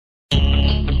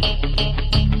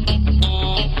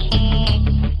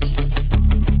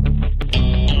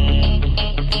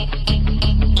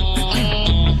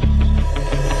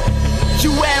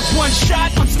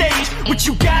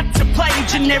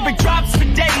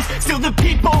the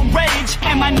people rage.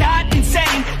 Am I not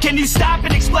insane? Can you stop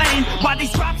and explain why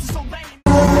these drops are so lame?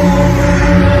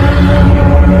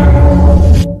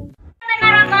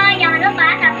 Jangan lupa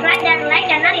subscribe dan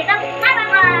like channel YouTube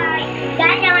Marwah.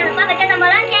 Dan jangan lupa baca tombol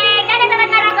lonceng. Dadah sobat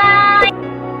Marwah.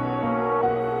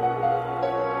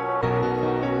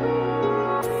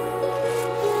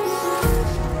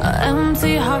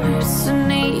 Empty hearts and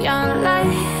neon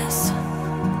lights,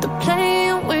 they're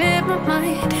playing with my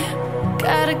mind.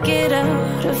 Gotta get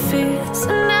out of here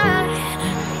tonight.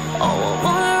 Oh, I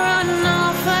wanna run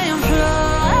off and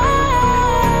fly.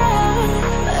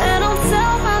 And I'll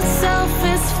tell myself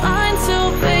it's fine to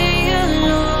be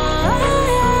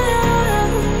alone,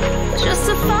 just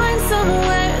to find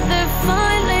somewhere that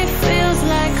finally feels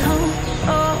like home.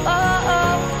 Oh, oh,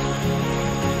 oh.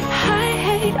 I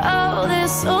hate all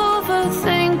this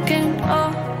overthinking.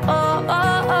 Oh, oh,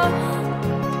 oh, oh.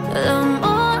 The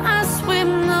more I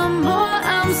swim, the more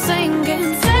I'm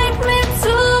sinking. Take me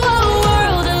to a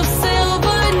world of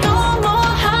silver. No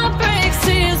more heartbreaks,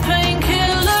 tears,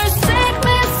 painkillers. Take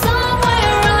me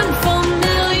somewhere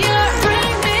unfamiliar.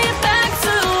 Bring me back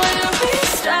to where we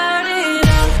started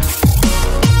out.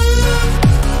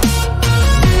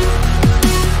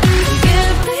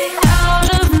 Get me out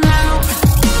of now.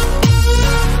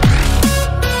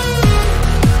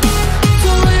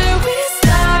 To where we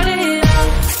started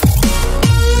out.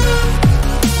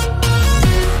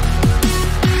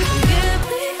 Get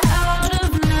me out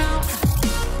of now.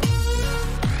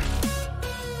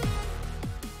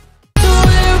 To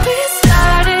where we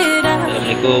started out.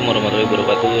 Assalamualaikum warahmatullahi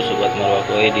wabarakatuh, Sobat Marwah.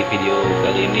 Di video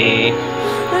kali ini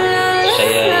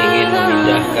saya ingin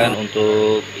memindahkan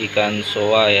untuk ikan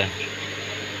soa ya,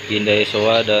 pindai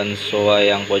soa dan soa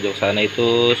yang pojok sana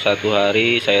itu satu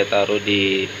hari saya taruh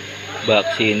di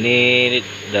bak sini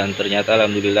dan ternyata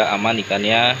alhamdulillah aman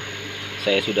ikannya.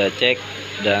 Saya sudah cek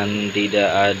dan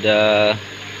tidak ada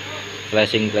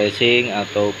flashing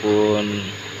ataupun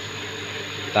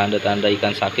tanda-tanda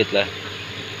ikan sakit lah.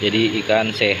 Jadi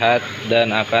ikan sehat dan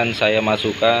akan saya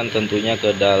masukkan tentunya ke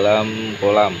dalam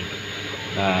kolam.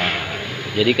 Nah,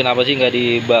 jadi kenapa sih nggak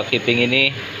di bak keeping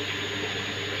ini?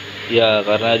 Ya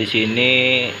karena di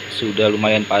sini sudah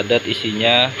lumayan padat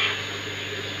isinya.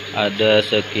 Ada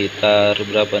sekitar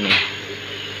berapa nih?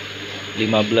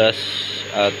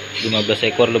 15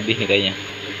 ekor lebih nih kayaknya.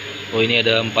 Oh ini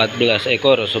ada 14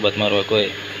 ekor Sobat Marwah.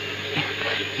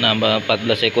 Nah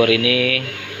 14 ekor ini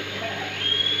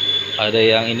ada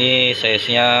yang ini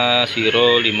size-nya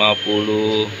 0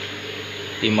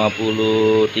 53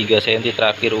 cm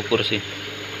terakhir ukur sih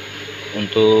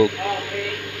untuk.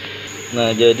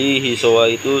 Nah jadi hisoa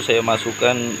itu saya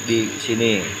masukkan di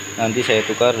sini, nanti saya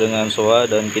tukar dengan soa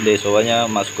dan pindai soanya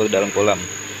masuk ke dalam kolam.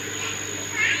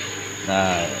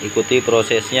 Nah ikuti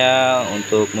prosesnya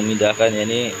untuk memindahkannya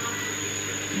ini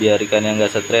biar ikan yang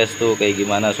nggak stres tuh kayak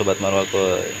gimana Sobat Marwah.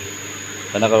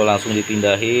 Karena kalau langsung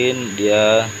dipindahin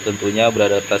dia tentunya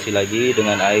beradaptasi lagi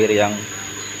dengan air yang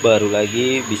baru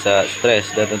lagi, bisa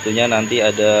stres. Dan tentunya nanti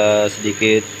ada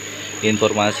sedikit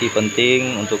informasi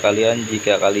penting untuk kalian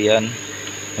jika kalian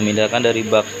memindahkan dari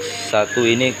bak satu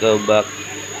ini ke bak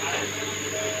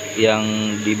yang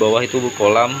di bawah itu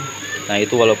kolam. Nah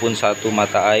itu walaupun satu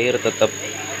mata air tetap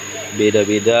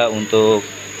beda-beda untuk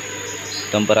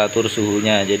temperatur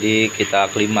suhunya, jadi kita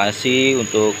aklimasi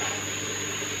untuk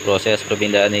proses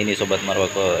perpindahan ini Sobat Marwah.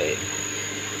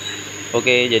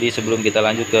 Oke, jadi sebelum kita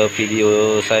lanjut ke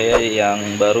video saya, yang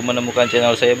baru menemukan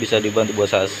channel saya bisa dibantu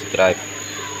buat subscribe,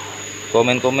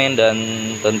 komen-komen, dan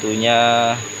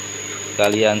tentunya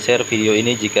kalian share video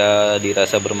ini jika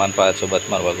dirasa bermanfaat Sobat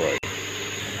Marwah.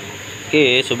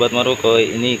 Oke Sobat Marwah,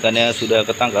 ini ikannya sudah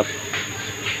ketangkap.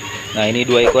 Nah ini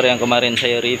 2 ekor yang kemarin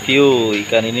saya review.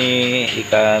 Ikan ini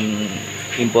ikan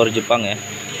impor Jepang ya,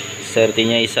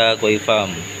 sertinya Isa Koi Farm.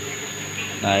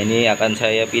 Nah ini akan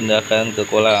saya pindahkan ke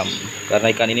kolam karena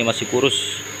ikan ini masih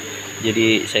kurus,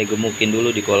 jadi saya gemukin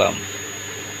dulu di kolam.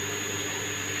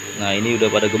 Nah ini udah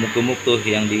pada gemuk-gemuk tuh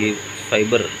yang di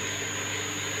fiber,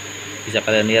 bisa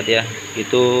kalian lihat ya.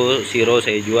 Itu siro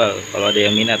saya jual kalau ada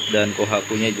yang minat, dan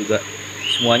kohakunya juga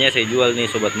semuanya saya jual nih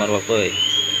Sobat Marwah.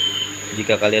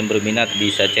 Jika kalian berminat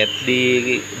bisa chat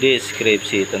di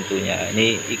deskripsi tentunya.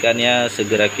 Ini ikannya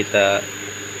segera kita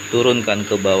turunkan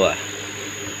ke bawah.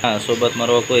 Nah Sobat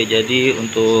Marwah, jadi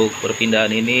untuk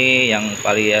perpindahan ini yang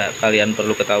kalian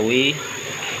perlu ketahui,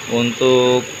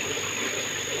 untuk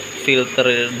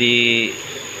filter di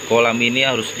kolam ini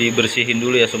harus dibersihin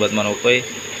dulu ya Sobat Marwah.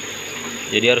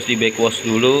 Jadi harus di backwash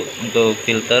dulu untuk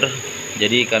filter,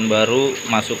 jadi ikan baru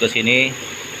masuk ke sini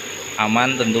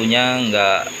aman, tentunya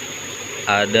nggak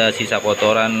ada sisa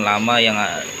kotoran lama, yang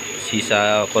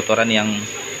sisa kotoran yang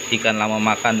ikan lama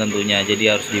makan tentunya,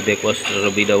 jadi harus di backwash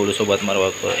terlebih dahulu sobat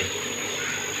Marwah Koi.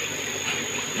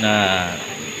 Nah,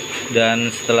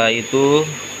 dan setelah itu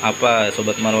apa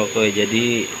sobat Marwah Koi,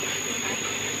 jadi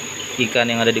ikan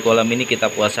yang ada di kolam ini kita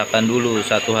puasakan dulu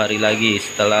 1 hari lagi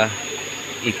setelah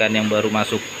ikan yang baru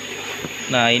masuk.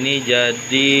 Nah, ini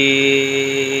jadi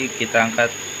kita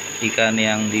angkat ikan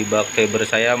yang di bak fiber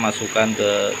saya, masukkan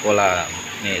ke kolam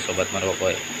nih sobat Marwah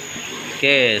Koi.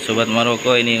 Oke sobat Marwah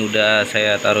Koi, ini udah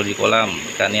saya taruh di kolam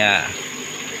ikannya.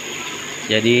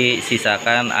 Jadi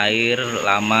sisakan air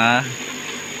lama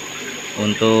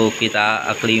untuk kita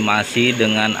aklimasi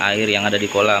dengan air yang ada di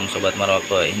kolam sobat Marwah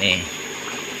Koi. Ini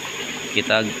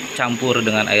kita campur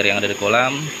dengan air yang ada di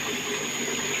kolam,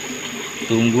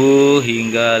 tunggu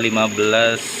hingga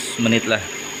 15 menit lah,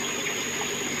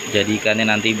 jadi ikannya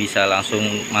nanti bisa langsung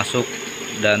masuk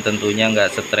dan tentunya nggak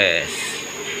stres.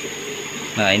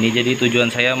 Nah, ini jadi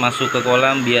tujuan saya masuk ke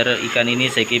kolam biar ikan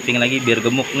ini saya keeping lagi biar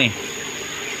gemuk nih,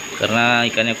 karena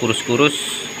ikannya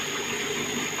kurus-kurus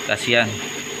kasihan.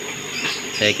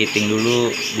 Saya keeping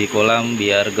dulu di kolam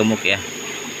biar gemuk ya.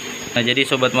 Nah, jadi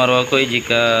sobat Marwah Koi,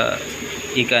 jika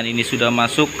ikan ini sudah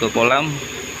masuk ke kolam,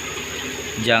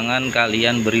 jangan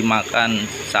kalian beri makan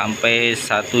sampai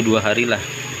 1-2 hari lah.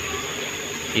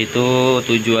 Itu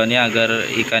tujuannya agar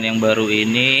ikan yang baru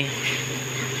ini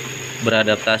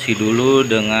beradaptasi dulu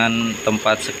dengan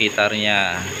tempat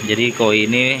sekitarnya. Jadi koi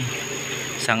ini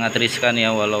sangat riskan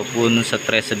ya, walaupun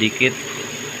stres sedikit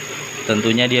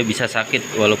tentunya dia bisa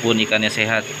sakit walaupun ikannya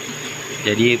sehat.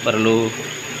 Jadi perlu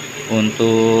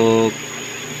untuk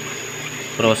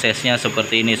prosesnya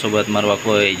seperti ini sobat Marwah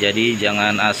Koi. Jadi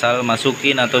jangan asal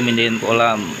masukin atau mindahin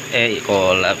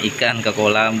ikan ke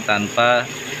kolam tanpa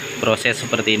proses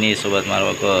seperti ini sobat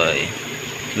Marwah Koi.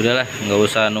 Udahlah, nggak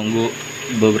usah nunggu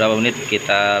beberapa menit,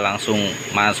 kita langsung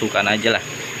masukkan aja lah.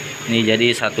 Ini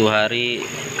jadi 1 hari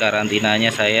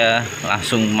karantinanya saya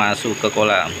langsung masuk ke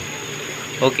kolam.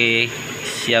 Oke,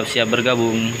 siap-siap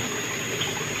bergabung.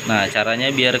 Nah,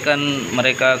 caranya biarkan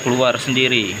mereka keluar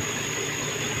sendiri.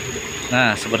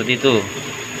 Nah, seperti itu.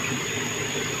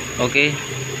 Oke.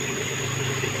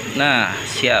 Nah,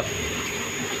 siap.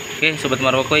 Oke sobat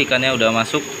Marwah Koi, ikannya udah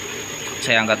masuk.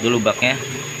 Saya angkat dulu baknya.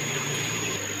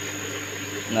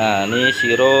 Nah, ini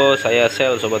siro saya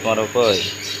sell sobat Marwah Koi,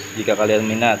 jika kalian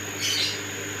minat.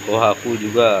 Kohaku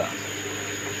juga,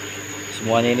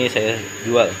 semuanya ini saya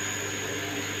jual.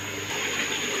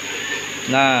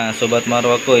 Nah sobat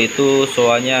Marwah Koi, itu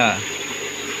soanya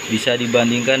bisa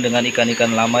dibandingkan dengan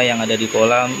ikan-ikan lama yang ada di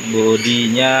kolam.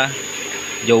 Bodinya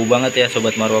jauh banget ya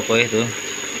sobat Marwah Koi itu.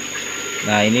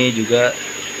 Nah, ini juga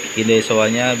ide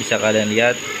soanya bisa kalian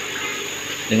lihat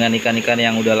dengan ikan-ikan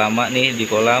yang udah lama nih di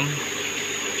kolam,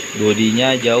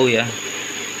 bodinya jauh ya.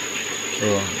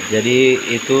 Tuh, jadi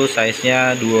itu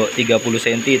size-nya 30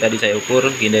 cm tadi saya ukur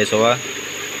gindai soa.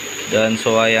 Dan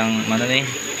soa yang mana nih?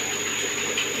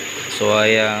 Soa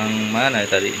yang mana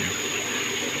tadi?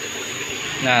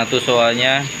 Nah, tuh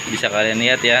soanya bisa kalian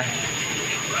lihat ya,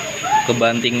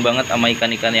 kebanting banget sama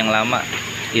ikan-ikan yang lama.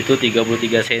 Itu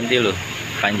 33 cm loh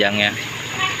panjangnya.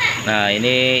 Nah,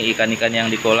 ini ikan-ikan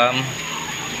yang di kolam,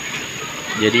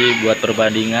 jadi buat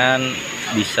perbandingan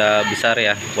bisa besar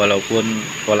ya, walaupun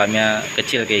kolamnya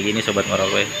kecil kayak gini sobat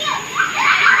Marwah Koi.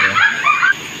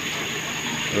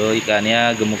 Tuh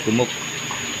ikannya gemuk-gemuk.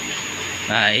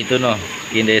 Nah, itu noh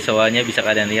gindai soanya bisa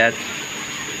kalian lihat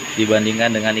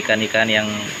dibandingkan dengan ikan-ikan yang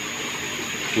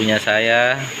punya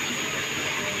saya.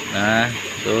 Nah,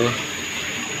 tuh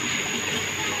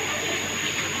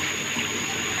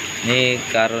ini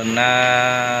karena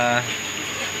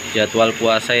jadwal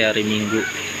puasa ya, hari Minggu,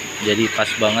 jadi pas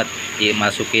banget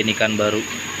masukin ikan baru.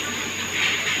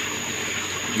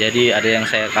 Jadi ada yang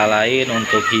saya kalahin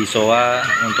untuk hisoa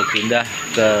untuk pindah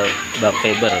ke bak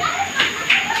fiber.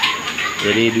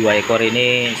 Jadi 2 ekor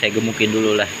ini saya gemukin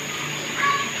dulu lah,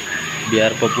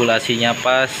 biar populasinya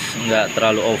pas, nggak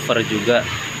terlalu over juga.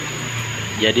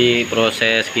 Jadi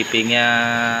proses keepingnya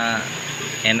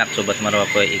enak sobat Marwah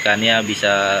Koi, ikannya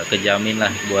bisa kejamin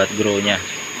lah buat grow-nya.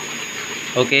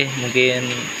 Oke, mungkin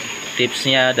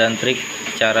tipsnya dan trik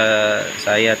cara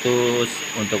saya tuh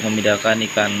untuk memindahkan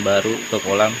ikan baru ke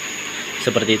kolam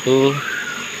seperti itu.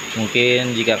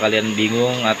 Mungkin jika kalian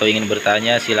bingung atau ingin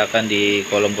bertanya, silahkan di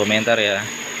kolom komentar ya.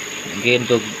 Mungkin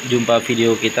untuk jumpa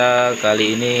video kita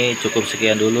kali ini cukup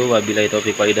sekian dulu. Wabillahi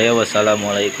taufiq wal hidayah.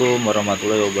 Wassalamualaikum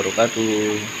warahmatullahi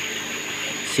wabarakatuh.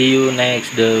 See you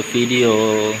next the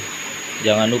video.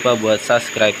 Jangan lupa buat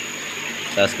subscribe.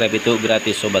 Subscribe itu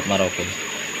gratis sobat Marwah Koi.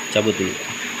 Cabut dulu.